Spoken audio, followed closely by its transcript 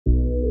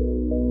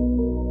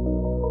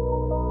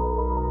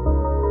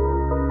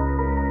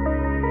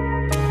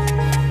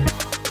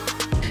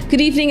Good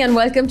evening and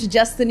welcome to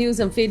Just the News.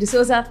 I'm Faye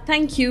D'Souza.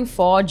 Thank you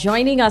for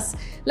joining us.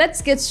 Let's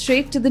get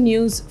straight to the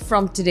news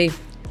from today.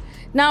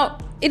 Now,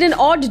 in an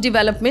odd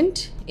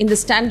development in the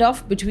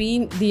standoff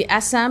between the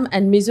Assam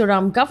and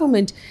Mizoram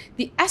government,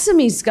 the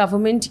Assamese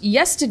government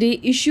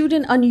yesterday issued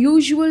an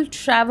unusual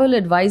travel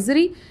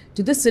advisory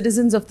to the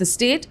citizens of the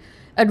state,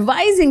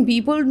 advising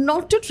people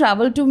not to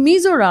travel to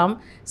Mizoram,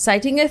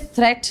 citing a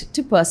threat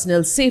to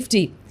personal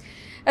safety.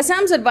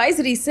 Assam's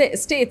advisory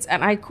states,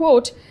 and I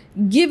quote,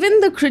 "Given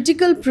the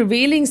critical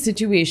prevailing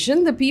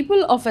situation, the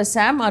people of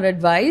Assam are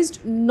advised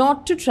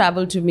not to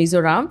travel to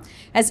Mizoram,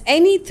 as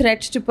any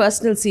threat to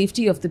personal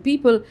safety of the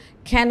people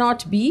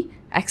cannot be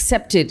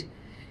accepted."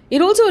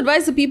 It also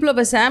advised the people of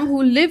Assam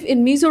who live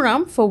in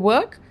Mizoram for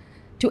work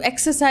to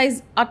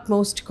exercise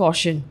utmost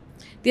caution.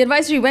 The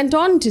advisory went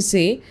on to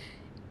say,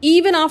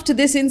 even after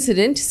this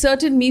incident,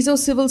 certain Mizo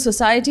civil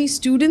society,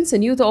 students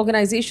and youth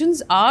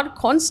organizations are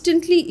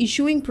constantly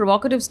issuing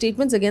provocative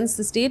statements against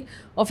the state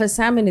of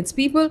Assam and its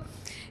people.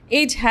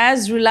 It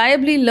has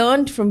reliably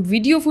learned from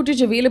video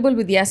footage available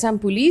with the Assam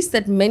police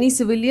that many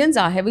civilians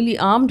are heavily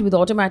armed with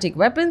automatic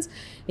weapons.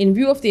 In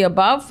view of the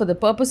above, for the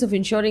purpose of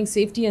ensuring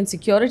safety and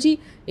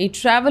security, a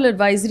travel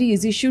advisory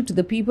is issued to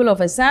the people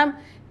of Assam.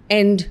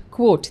 End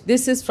quote.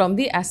 This is from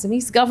the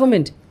Assamese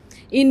government.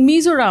 In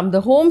Mizoram,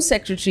 the Home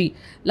Secretary,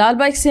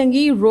 Lalbai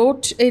Senghi,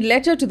 wrote a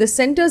letter to the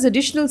centre's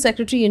additional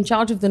secretary in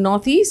charge of the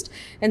Northeast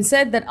and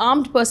said that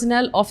armed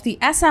personnel of the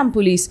Assam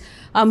police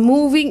are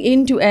moving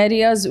into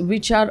areas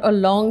which are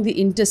along the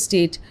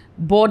interstate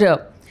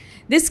border.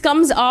 This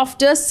comes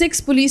after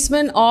 6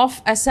 policemen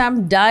of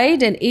Assam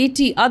died and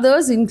 80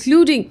 others,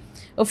 including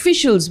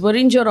officials, were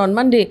injured on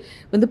Monday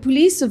when the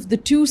police of the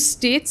two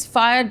states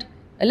fired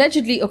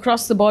allegedly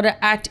across the border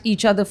at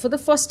each other for the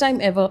first time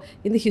ever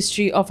in the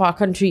history of our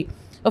country.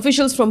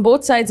 Officials from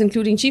both sides,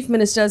 including chief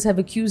ministers, have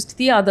accused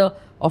the other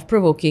of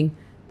provoking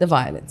the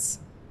violence.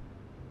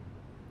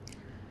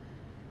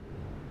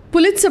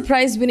 Pulitzer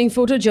Prize-winning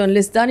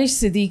photojournalist Danish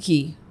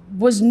Siddiqui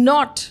was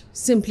not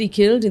simply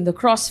killed in the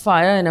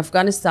crossfire in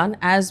Afghanistan,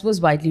 as was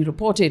widely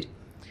reported.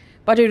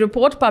 But a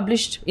report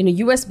published in a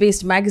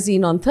US-based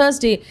magazine on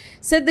Thursday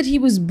said that he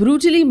was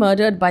brutally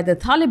murdered by the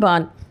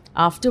Taliban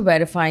after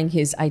verifying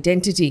his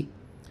identity.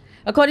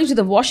 According to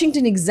the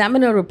Washington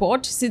Examiner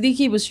report,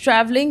 Siddiqui was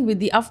traveling with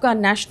the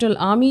Afghan National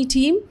Army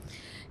team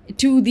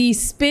to the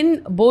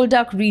Spin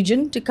Boldak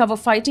region to cover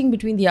fighting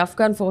between the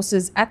Afghan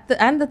forces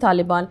and the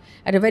Taliban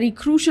at a very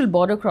crucial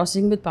border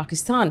crossing with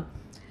Pakistan.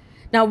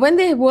 Now, when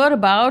they were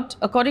about,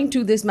 according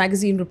to this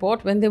magazine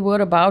report, when they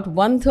were about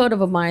 1/3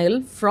 of a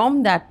mile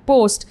from that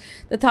post,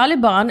 the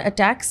Taliban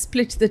attack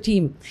split the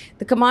team.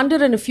 The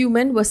commander and a few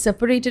men were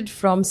separated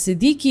from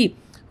Siddiqui,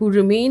 who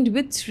remained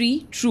with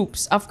 3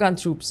 troops, Afghan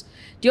troops.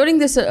 During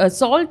this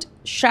assault,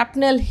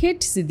 shrapnel hit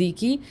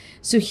Siddiqui,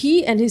 so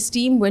he and his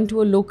team went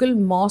to a local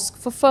mosque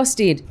for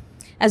first aid.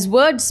 As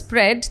word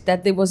spread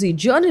that there was a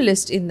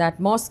journalist in that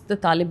mosque, the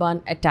Taliban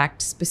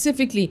attacked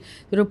specifically.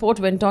 The report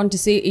went on to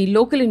say a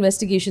local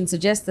investigation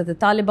suggests that the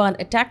Taliban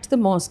attacked the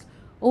mosque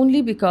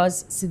only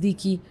because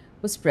Siddiqui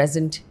was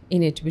present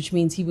in it, which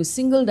means he was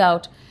singled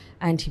out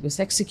and he was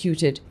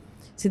executed.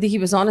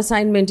 Siddiqui was on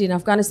assignment in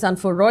Afghanistan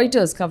for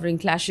Reuters, covering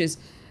clashes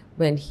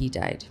when he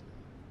died.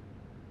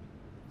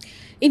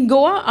 In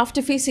Goa,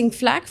 after facing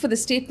flack for the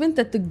statement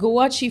that the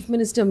Goa chief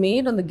minister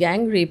made on the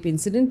gang rape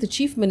incident, the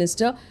chief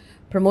minister,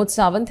 Pramod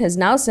Sawant, has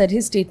now said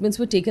his statements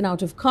were taken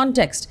out of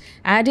context,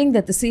 adding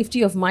that the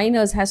safety of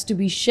minors has to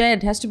be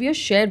a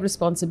shared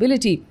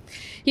responsibility.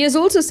 He has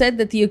also said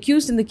that the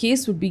accused in the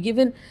case would be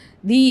given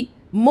the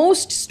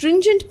most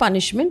stringent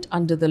punishment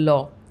under the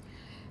law.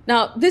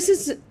 Now, this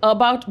is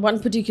about one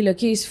particular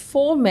case.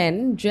 4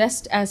 men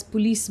dressed as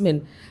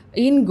policemen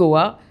in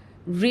Goa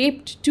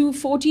raped 2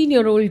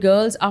 14-year-old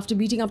girls after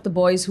beating up the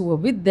boys who were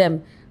with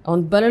them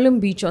on Balalam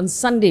Beach on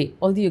Sunday.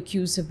 All the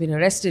accused have been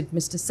arrested.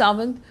 Mr.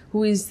 Sawant,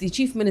 who is the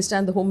Chief Minister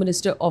and the Home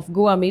Minister of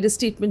Goa, made a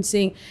statement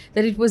saying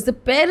that it was the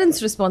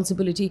parents'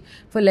 responsibility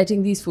for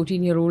letting these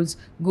 14-year-olds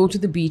go to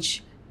the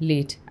beach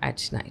late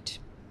at night.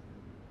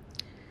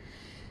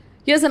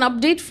 Here's an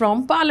update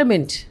from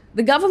Parliament.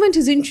 The government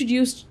has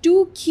introduced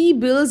 2 key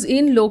bills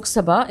in Lok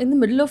Sabha in the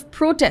middle of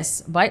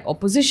protests by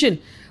opposition.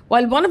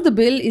 While one of the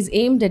bill is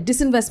aimed at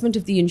disinvestment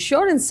of the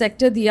insurance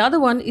sector, the other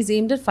one is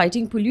aimed at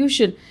fighting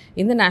pollution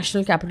in the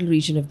National Capital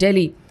Region of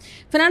Delhi.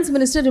 Finance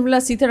Minister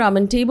Nirmala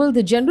Sitharaman tabled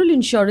the General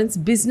Insurance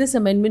Business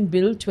Amendment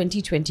Bill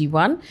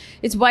 2021.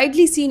 It's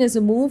widely seen as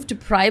a move to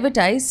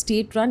privatize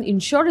state-run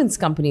insurance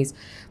companies,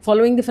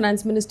 following the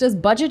Finance Minister's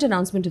budget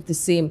announcement of the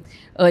same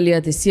earlier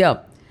this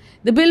year.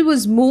 The bill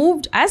was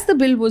moved.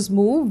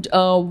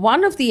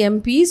 One of the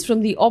MPs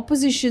from the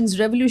opposition's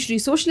Revolutionary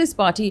Socialist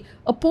Party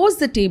opposed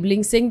the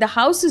tabling, saying the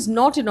House is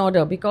not in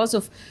order because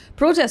of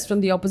protests from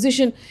the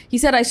opposition. He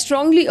said, "I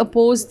strongly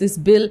oppose this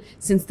bill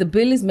since the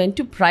bill is meant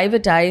to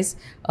privatize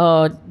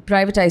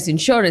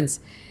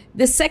insurance."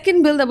 The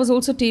second bill that was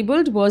also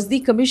tabled was the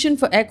Commission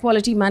for Air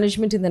Quality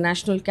Management in the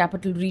National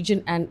Capital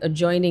Region and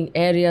Adjoining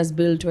Areas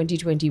Bill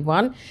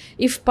 2021.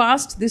 If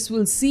passed, this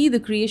will see the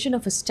creation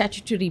of a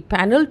statutory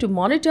panel to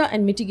monitor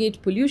and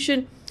mitigate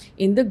pollution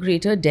in the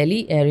Greater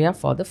Delhi area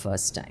for the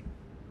first time.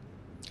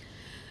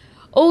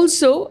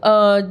 Also,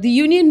 the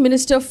Union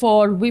Minister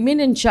for Women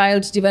and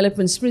Child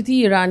Development,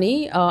 Smriti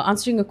Irani,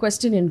 answering a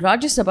question in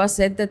Rajya Sabha,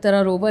 said that there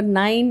are over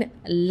 9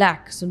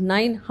 lakh, so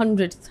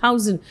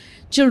 900,000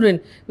 children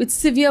with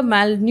severe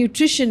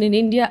malnutrition in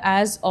India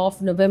as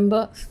of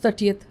November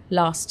 30th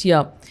last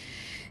year.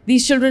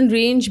 These children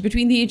range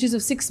between the ages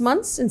of 6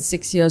 months and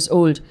 6 years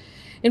old.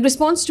 In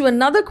response to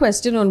another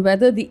question on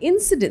whether the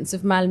incidence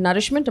of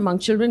malnourishment among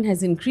children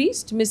has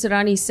increased, Ms.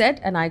 Irani said,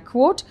 and I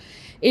quote,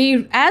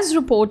 as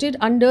reported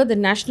under the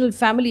National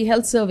Family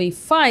Health Survey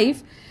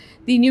 5,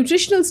 the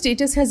nutritional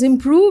status has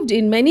improved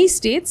in many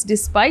states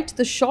despite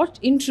the short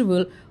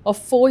interval of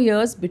 4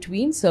 years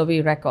between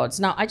survey records.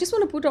 Now, I just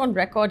want to put on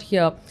record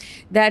here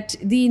that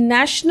the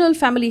National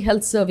Family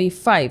Health Survey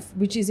 5,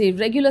 which is a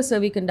regular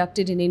survey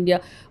conducted in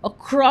India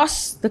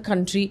across the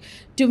country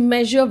to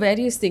measure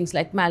various things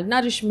like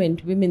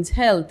malnourishment, women's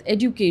health,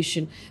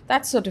 education,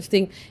 that sort of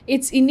thing.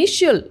 Its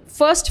initial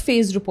first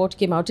phase report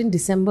came out in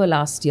December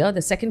last year.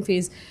 The second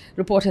phase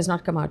report has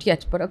not come out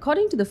yet. But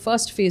according to the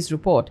first phase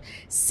report,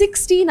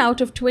 16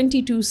 out of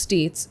 22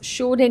 states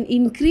showed an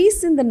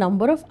increase in the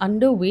number of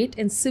underweight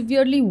and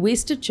severely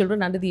wasted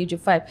children under the age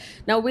of 5.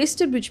 Now,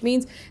 wasted, which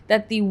means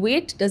that the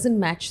weight doesn't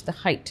match the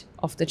height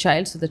of the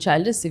child, so the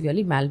child is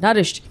severely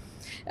malnourished.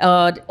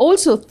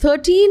 Also,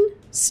 13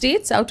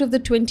 states out of the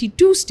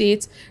 22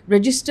 states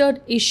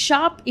registered a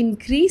sharp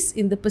increase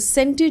in the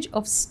percentage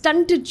of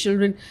stunted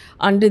children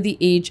under the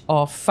age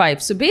of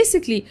 5. So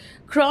basically,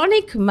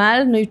 chronic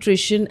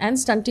malnutrition and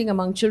stunting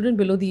among children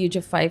below the age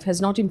of 5 has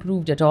not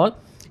improved at all.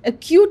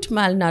 Acute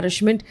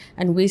malnourishment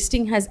and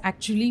wasting has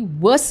actually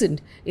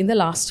worsened in the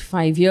last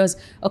 5 years,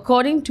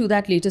 according to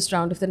that latest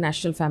round of the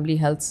National Family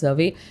Health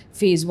Survey,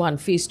 Phase 1.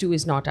 Phase 2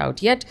 is not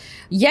out yet.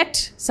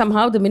 Yet,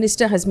 somehow, the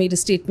minister has made a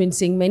statement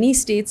saying many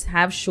states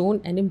have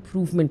shown an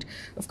improvement.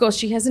 Of course,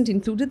 she hasn't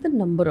included the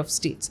number of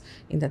states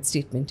in that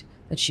statement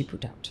that she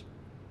put out.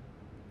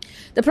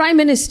 The Prime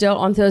Minister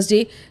on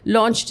Thursday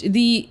launched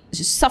the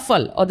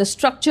SAFAL, or the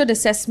Structured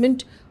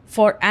Assessment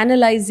for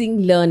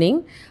Analyzing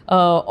Learning,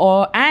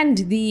 and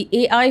the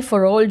AI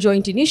for All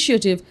joint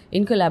initiative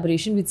in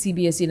collaboration with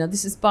CBSE. Now,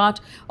 this is part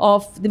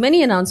of the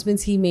many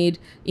announcements he made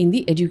in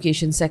the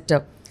education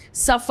sector.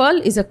 SAFAL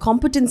is a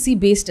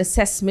competency-based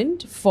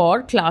assessment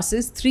for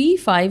classes 3,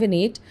 5 and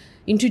 8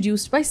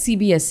 introduced by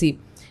CBSE.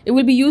 It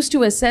will be used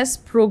to assess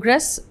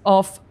progress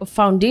of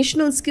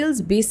foundational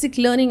skills, basic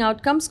learning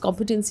outcomes,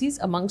 competencies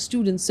among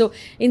students. So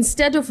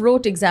instead of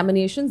rote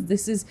examinations,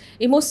 this is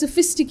a more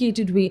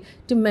sophisticated way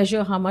to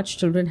measure how much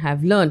children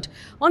have learnt.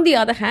 On the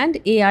other hand,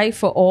 AI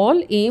for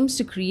All aims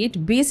to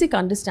create basic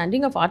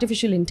understanding of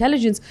artificial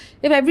intelligence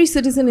of every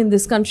citizen in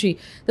this country.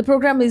 The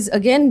program is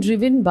again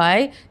driven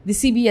by the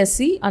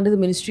CBSE under the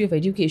Ministry of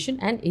Education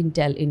and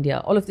Intel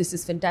India. All of this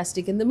is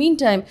fantastic. In the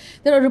meantime,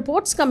 there are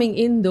reports coming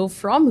in though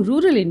from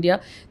rural India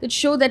that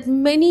show that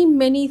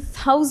many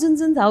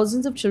thousands and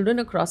thousands of children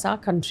across our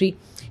country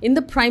in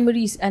the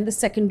primary and the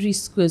secondary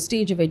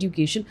stage of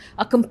education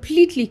are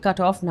completely cut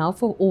off now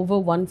for over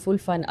one full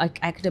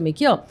academic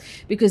year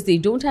because they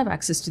don't have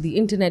access to the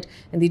internet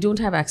and they don't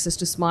have access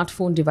to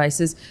smartphone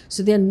devices,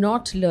 so they're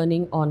not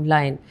learning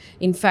online.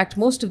 In fact,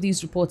 most of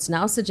these reports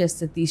now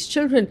suggest that these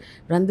children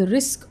run the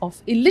risk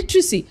of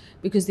illiteracy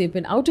because they've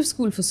been out of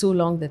school for so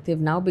long that they've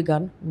now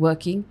begun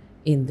working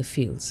in the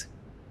fields.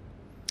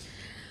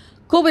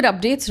 COVID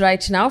updates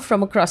right now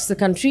from across the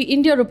country.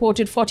 India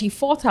reported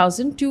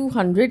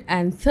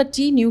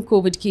 44,230 new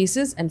COVID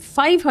cases and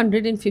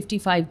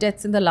 555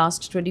 deaths in the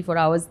last 24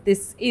 hours.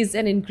 This is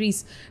an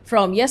increase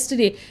from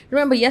yesterday.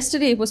 Remember,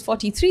 yesterday it was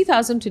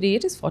 43,000. Today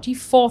it is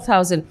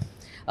 44,000.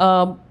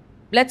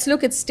 Let's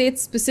look at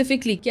states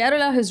specifically.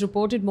 Kerala has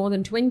reported more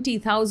than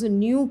 20,000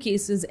 new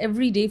cases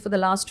every day for the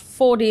last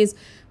 4 days,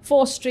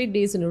 4 straight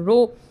days in a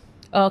row.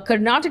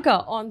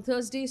 Karnataka on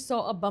Thursday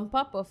saw a bump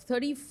up of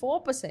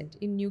 34%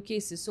 in new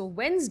cases. So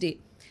Wednesday,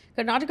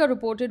 Karnataka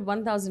reported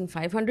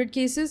 1,500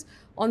 cases.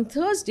 On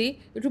Thursday,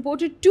 it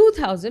reported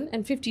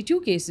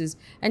 2,052 cases.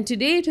 And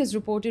today, it has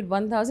reported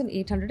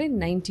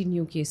 1,890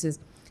 new cases.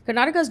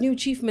 Karnataka's new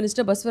Chief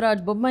Minister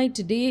Baswaraj Bommai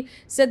today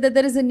said that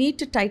there is a need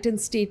to tighten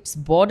states'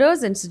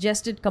 borders and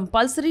suggested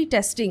compulsory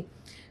testing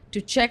to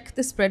check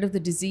the spread of the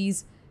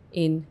disease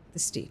in the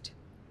state.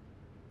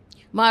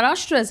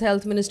 Maharashtra's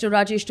Health Minister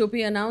Rajesh Tope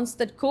announced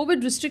that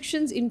COVID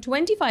restrictions in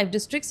 25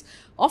 districts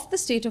of the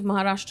state of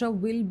Maharashtra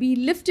will be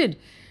lifted.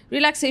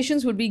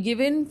 Relaxations would be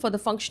given for the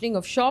functioning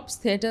of shops,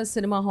 theatres,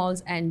 cinema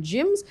halls and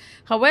gyms.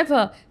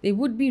 However, there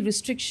would be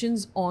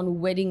restrictions on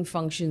wedding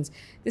functions.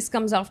 This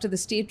comes after the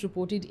state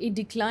reported a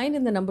decline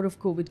in the number of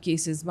COVID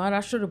cases.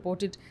 Maharashtra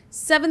reported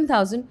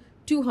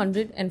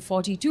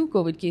 7,242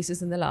 COVID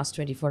cases in the last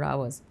 24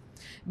 hours.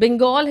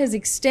 Bengal has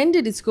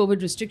extended its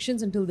COVID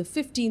restrictions until the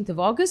 15th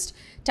of August.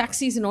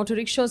 Taxis and auto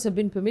rickshaws have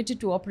been permitted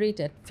to operate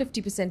at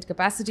 50%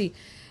 capacity.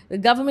 The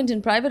government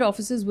and private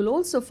offices will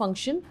also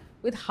function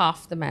with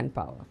half the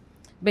manpower.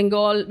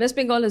 West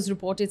Bengal has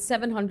reported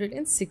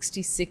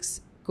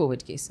 766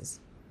 COVID cases.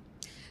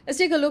 Let's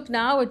take a look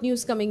now at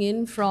news coming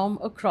in from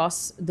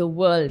across the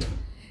world.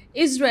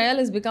 Israel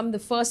has become the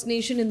first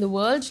nation in the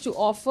world to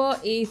offer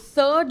a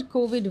third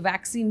COVID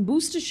vaccine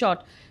booster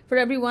shot for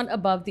everyone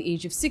above the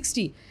age of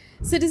 60.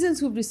 Citizens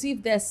who've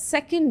received their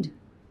second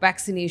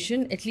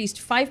vaccination at least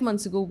 5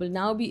 months ago will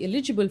now be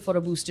eligible for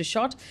a booster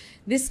shot.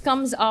 This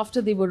comes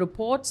after there were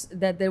reports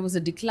that there was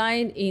a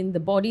decline in the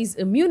body's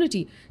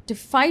immunity to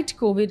fight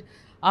COVID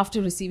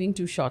after receiving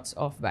 2 shots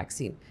of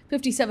vaccine.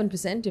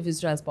 57% of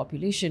Israel's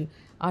population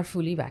are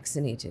fully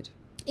vaccinated.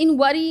 In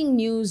worrying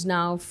news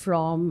now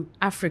from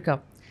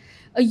Africa,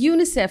 a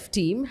UNICEF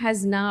team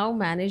has now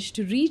managed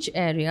to reach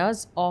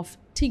areas of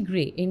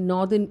Tigray in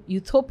northern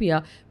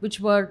Ethiopia, which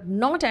were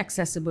not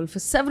accessible for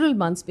several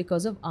months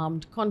because of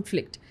armed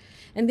conflict.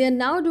 And they are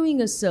now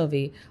doing a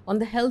survey on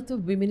the health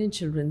of women and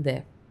children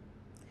there.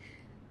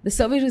 The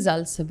survey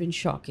results have been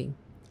shocking.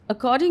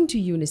 According to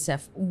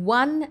UNICEF,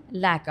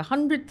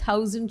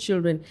 1,100,000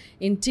 children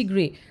in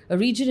Tigray, a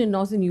region in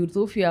northern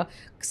Ethiopia,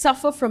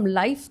 suffer from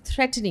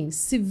life-threatening,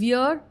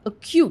 severe,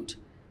 acute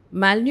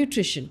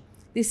malnutrition.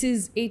 This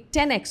is a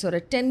 10x or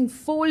a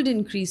 10-fold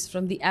increase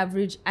from the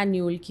average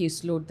annual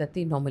caseload that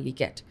they normally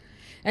get.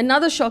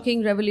 Another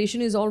shocking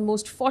revelation is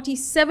almost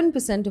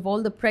 47% of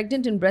all the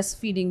pregnant and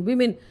breastfeeding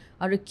women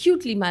are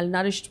acutely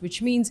malnourished,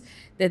 which means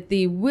that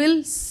they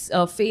will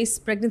face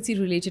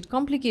pregnancy-related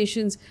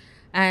complications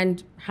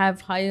and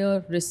have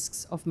higher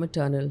risks of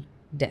maternal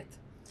death.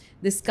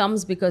 This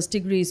comes because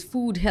Tigray's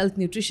food, health,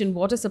 nutrition,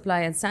 water supply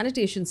and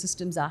sanitation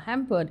systems are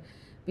hampered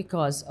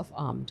because of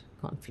armed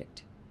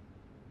conflict.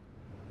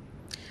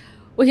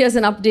 Well, here's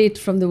an update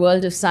from the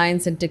world of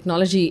science and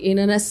technology. In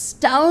an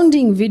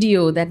astounding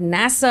video that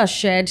NASA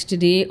shared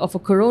today of a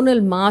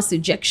coronal mass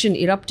ejection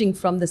erupting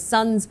from the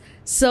sun's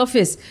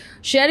surface.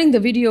 Sharing the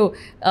video,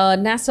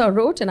 NASA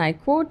wrote, and I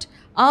quote,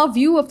 "Our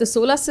view of the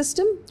solar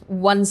system,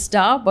 1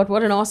 star, but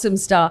what an awesome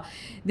star.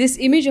 This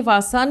image of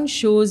our sun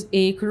shows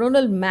a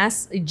coronal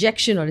mass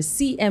ejection, or a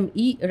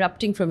CME,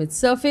 erupting from its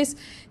surface.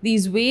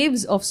 These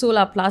waves of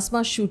solar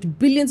plasma shoot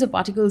billions of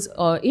particles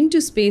into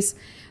space,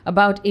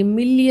 about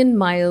 1,000,000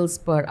 miles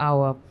per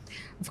hour.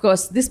 Of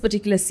course, this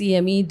particular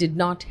CME did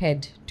not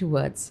head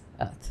towards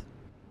Earth.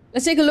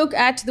 Let's take a look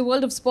at the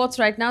world of sports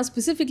right now,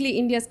 specifically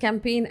India's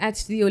campaign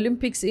at the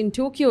Olympics in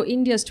Tokyo.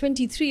 India's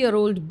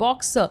 23-year-old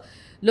boxer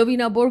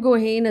Lovlina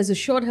Borgohain has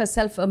assured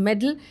herself a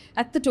medal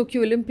at the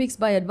Tokyo Olympics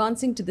by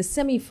advancing to the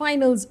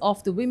semi-finals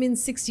of the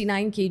women's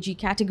 69 kg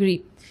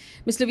category.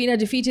 Ms. Lovlina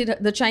defeated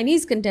the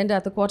Chinese contender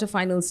at the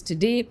quarterfinals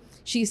today.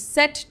 She's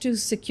set to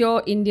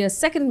secure India's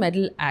second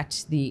medal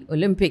at the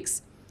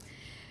Olympics.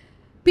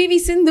 PV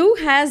Sindhu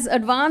has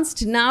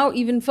advanced now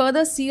even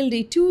further, sealed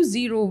a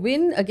 2-0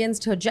 win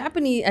against her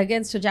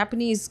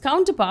Japanese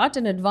counterpart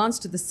and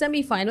advanced to the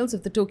semi-finals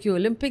of the Tokyo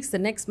Olympics. The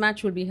next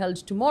match will be held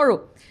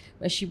tomorrow,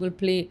 where she will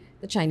play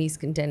the Chinese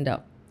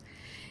contender.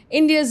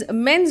 India's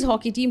men's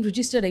hockey team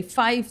registered a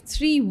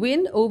 5-3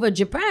 win over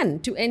Japan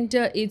to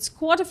enter its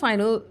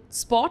quarterfinal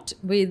spot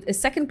with a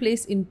second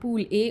place in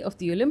Pool A of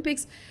the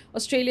Olympics.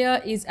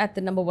 Australia is at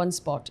the number 1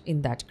 spot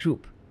in that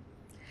group.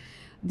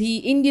 The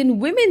Indian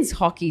women's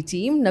hockey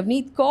team,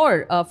 Navneet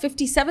Kaur, a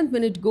 57th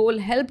minute goal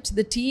helped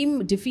the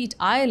team defeat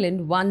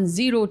Ireland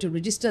 1-0 to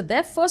register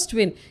their first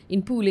win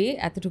in Pool A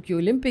at the Tokyo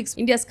Olympics.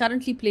 India is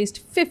currently placed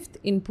 5th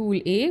in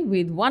Pool A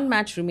with 1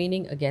 match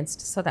remaining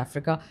against South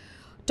Africa.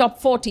 Top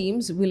 4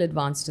 teams will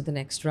advance to the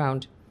next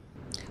round.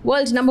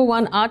 World number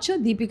 1 archer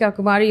Deepika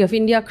Kumari of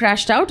India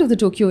crashed out of the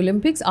Tokyo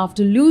Olympics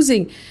after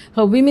losing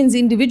her women's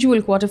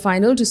individual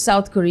quarterfinal to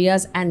South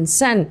Korea's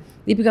Ansan.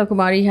 Deepika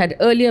Kumari had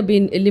earlier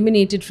been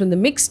eliminated from the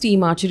mixed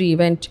team archery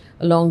event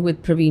along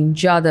with Praveen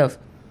Jadhav.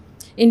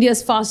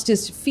 India's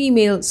fastest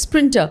female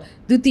sprinter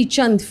Duti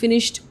Chand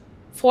finished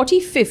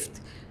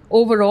 45th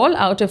overall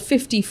out of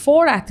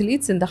 54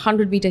 athletes in the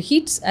 100-meter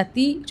heats at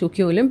the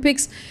Tokyo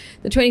Olympics.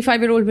 The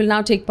 25-year-old will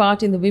now take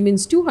part in the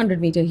women's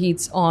 200-meter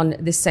heats on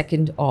the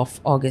 2nd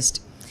of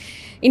August.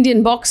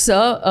 Indian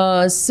boxer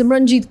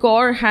Simranjit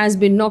Kaur has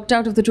been knocked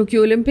out of the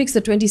Tokyo Olympics.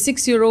 The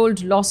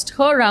 26-year-old lost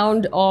her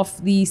round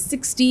of the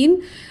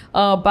 16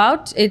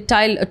 bout to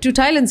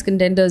Thailand's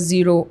contender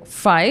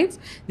 0-5.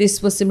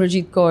 This was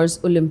Simranjit Kaur's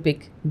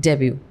Olympic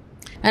debut.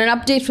 And an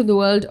update from the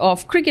world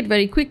of cricket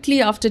very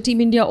quickly. After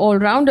Team India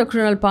all-rounder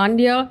Krunal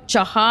Pandya,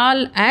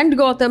 Chahal and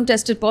Gautam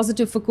tested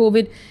positive for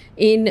COVID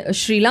in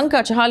Sri Lanka.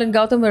 Chahal and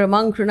Gautam were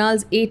among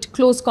Krunal's 8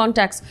 close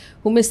contacts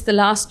who missed the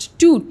last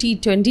 2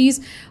 T20s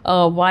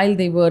while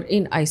they were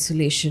in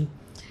isolation.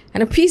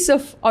 And a piece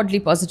of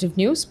oddly positive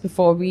news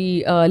before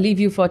we leave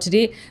you for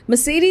today.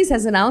 Mercedes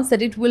has announced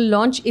that it will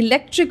launch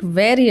electric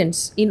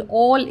variants in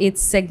all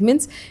its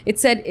segments. It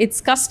said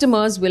its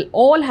customers will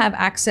all have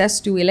access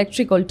to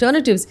electric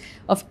alternatives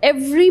of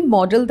every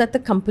model that the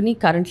company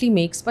currently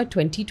makes by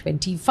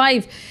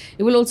 2025.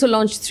 It will also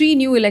launch 3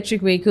 new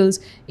electric vehicles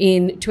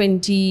in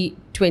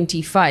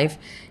 2025.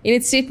 In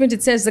its statement,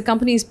 it says the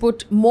company has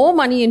put more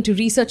money into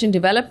research and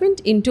development.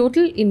 In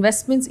total,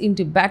 investments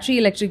into battery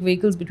electric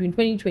vehicles between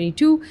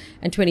 2022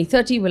 and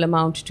 2030 will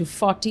amount to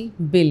 $40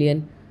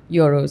 billion.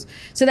 euros.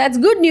 So that's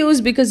good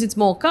news because it's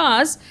more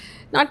cars.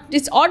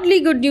 It's oddly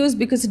good news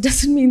because it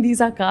doesn't mean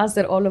these are cars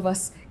that all of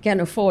us can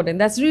afford.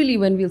 And that's really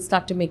when we'll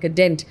start to make a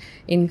dent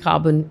in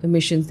carbon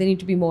emissions. There need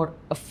to be more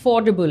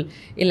affordable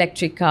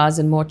electric cars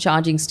and more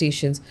charging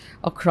stations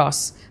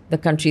across the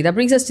country. That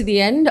brings us to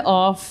the end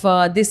of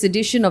this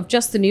edition of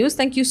Just the News.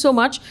 Thank you so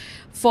much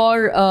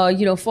for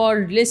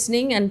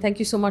listening, and thank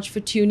you so much for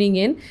tuning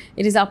in.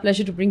 It is our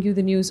pleasure to bring you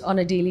the news on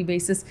a daily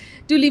basis.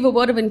 Do leave a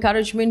word of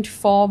encouragement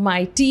for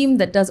my team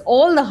that does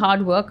all the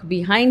hard work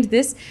behind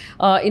this.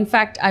 In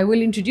fact, I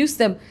will introduce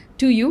them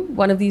to you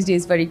one of these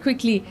days very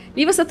quickly.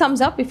 Leave us a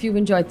thumbs up if you've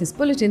enjoyed this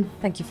bulletin.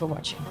 Thank you for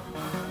watching.